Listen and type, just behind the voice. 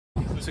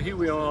So here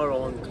we are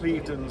on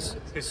Clevedon's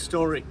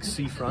historic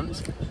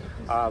seafront,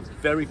 a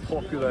very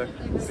popular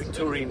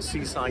Victorian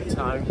seaside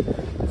town.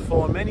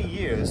 For many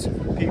years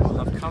people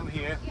have come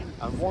here,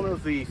 and one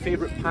of the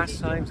favourite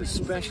pastimes,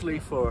 especially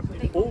for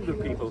older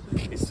people,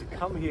 is to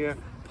come here,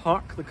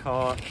 park the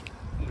car,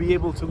 be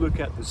able to look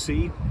at the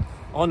sea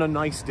on a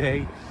nice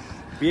day,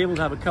 be able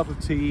to have a cup of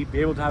tea, be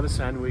able to have a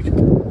sandwich.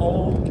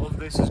 All of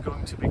this is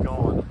going to be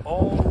gone.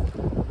 All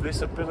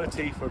this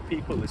ability for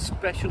people,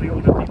 especially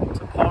older people,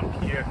 to park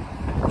here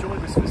and enjoy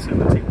this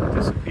facility will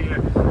disappear,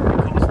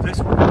 because this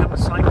will become a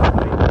cycle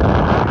lane.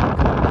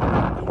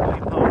 Only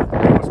park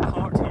cars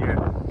parked here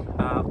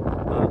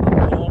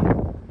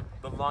along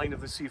the line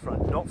of the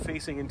seafront, not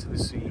facing into the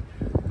sea.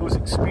 Those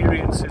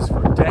experiences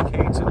for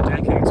decades and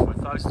decades, for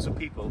thousands of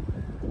people,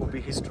 will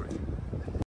be history.